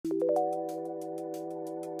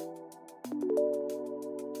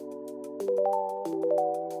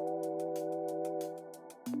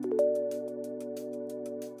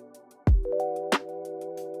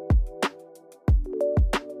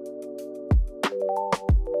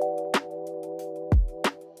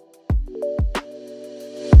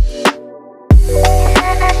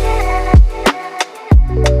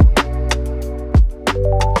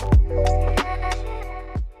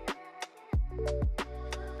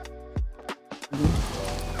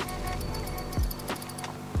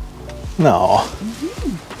No.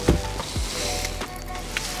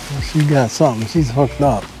 Well, she got something. She's hooked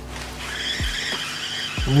up.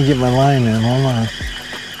 Let me get my line in. Hold on.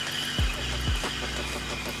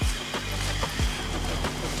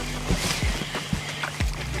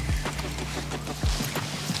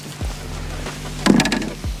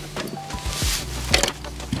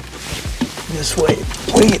 Just wait.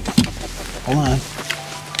 Wait. Hold on.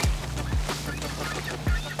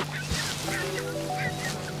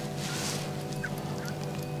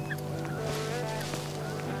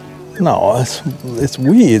 No, it's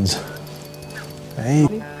weeds. Hey.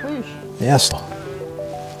 Yes.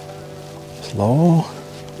 Slow.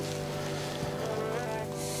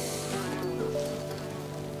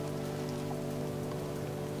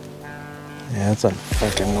 Yeah, it's a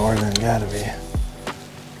freaking northern, gotta be.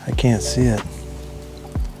 I can't see it.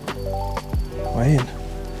 Wait.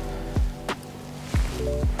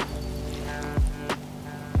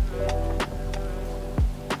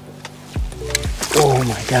 Oh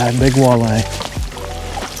my God, big walleye.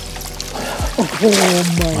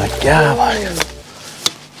 Oh my God.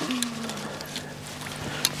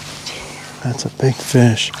 That's a big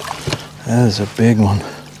fish. That is a big one.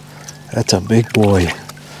 That's a big boy.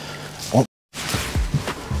 Oh.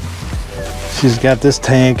 She's got this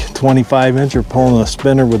tank, 25-incher, pulling a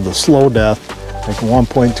spinner with the slow death, like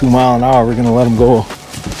 1.2 mile an hour. We're gonna let him go.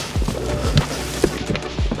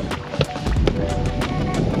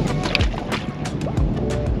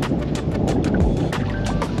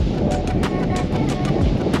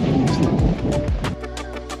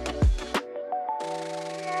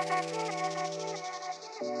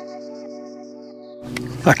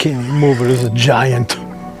 I can't even move it. It's a giant.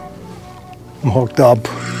 I'm hooked up.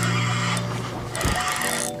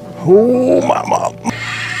 Oh, mama.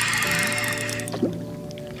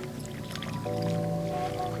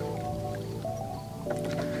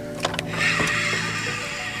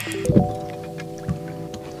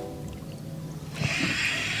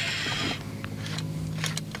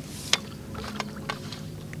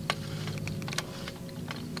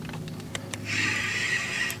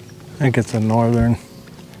 I think it's a northern.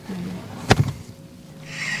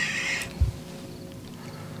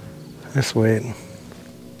 Just wait.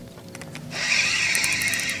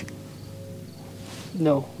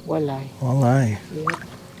 No, walleye. Walleye. Yeah.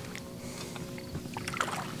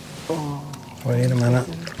 Oh. Wait a minute.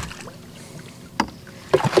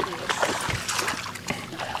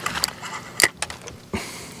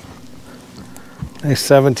 Nice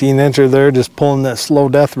 17-incher there, just pulling that slow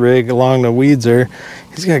death rig along the weeds there.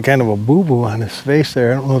 He's got kind of a boo-boo on his face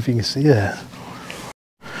there. I don't know if you can see that.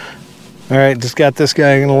 All right, just got this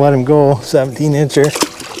guy. I'm gonna let him go. 17-incher.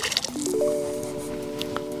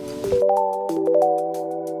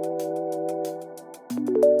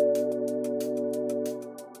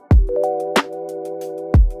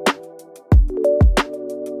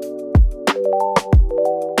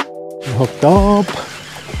 Hooked up.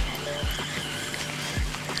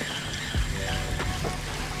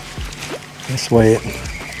 Just wait.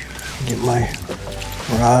 Get my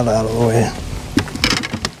rod out of the way.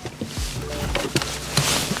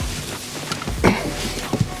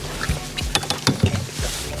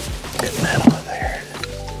 Getting that over there.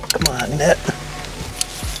 Come on, net.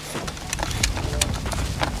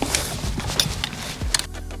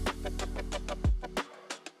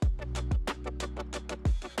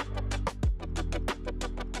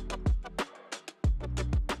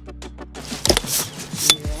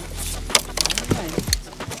 Yeah.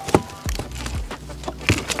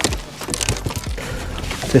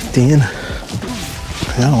 15.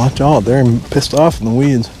 Yeah, watch out. They're pissed off in the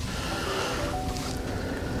weeds.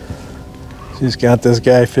 She's got this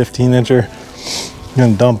guy, 15-incher. I'm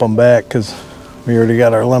gonna dump him back because we already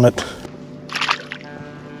got our limit.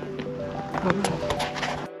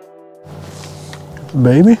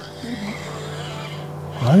 Baby?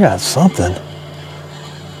 I got something.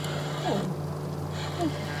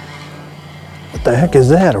 What the heck is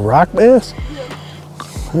that? A rock bass?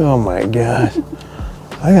 Oh my gosh.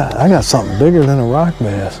 I got something bigger than a rock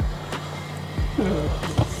bass.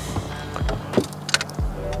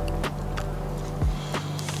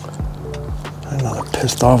 Another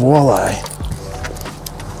pissed off walleye.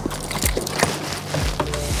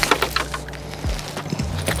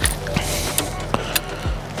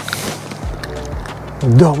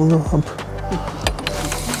 Double up.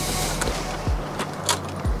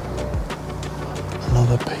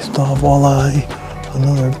 Another pissed off walleye.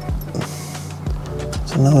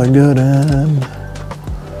 It's another good one.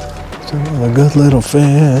 It's another good little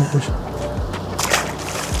fish.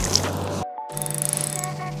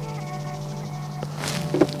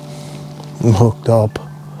 I'm hooked up.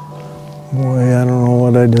 Boy, I don't know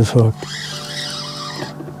what I just hooked.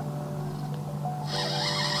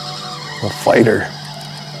 A fighter.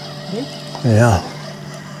 Yeah.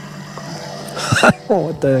 I don't know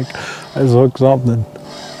what the heck. I just hooked something.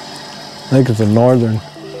 I think it's a northern.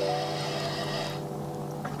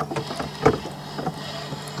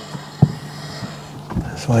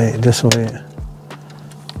 Just wait.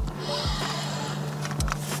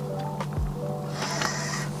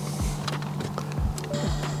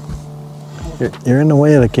 You're in the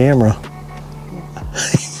way of the camera.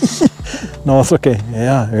 No, it's okay.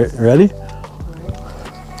 Yeah, ready?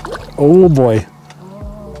 Oh boy.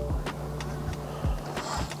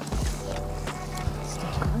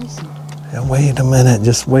 Yeah, wait a minute,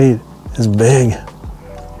 just wait. It's big.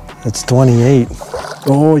 It's 28.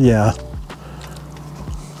 Oh yeah.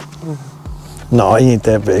 No, he ain't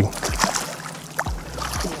that big.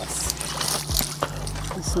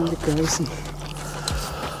 It's on the crazy.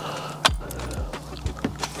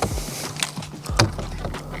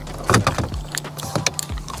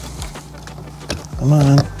 Come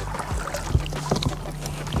on.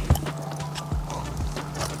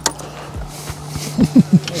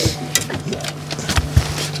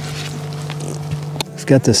 He's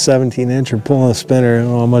got this 17-incher pulling a spinner. I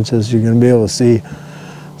don't know how much as you're going to be able to see.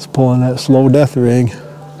 It's pulling that slow death rig.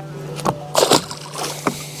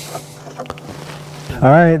 All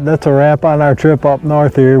right, that's a wrap on our trip up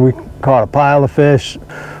north here. We caught a pile of fish.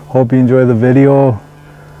 Hope you enjoy the video.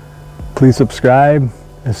 Please subscribe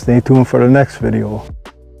and stay tuned for the next video.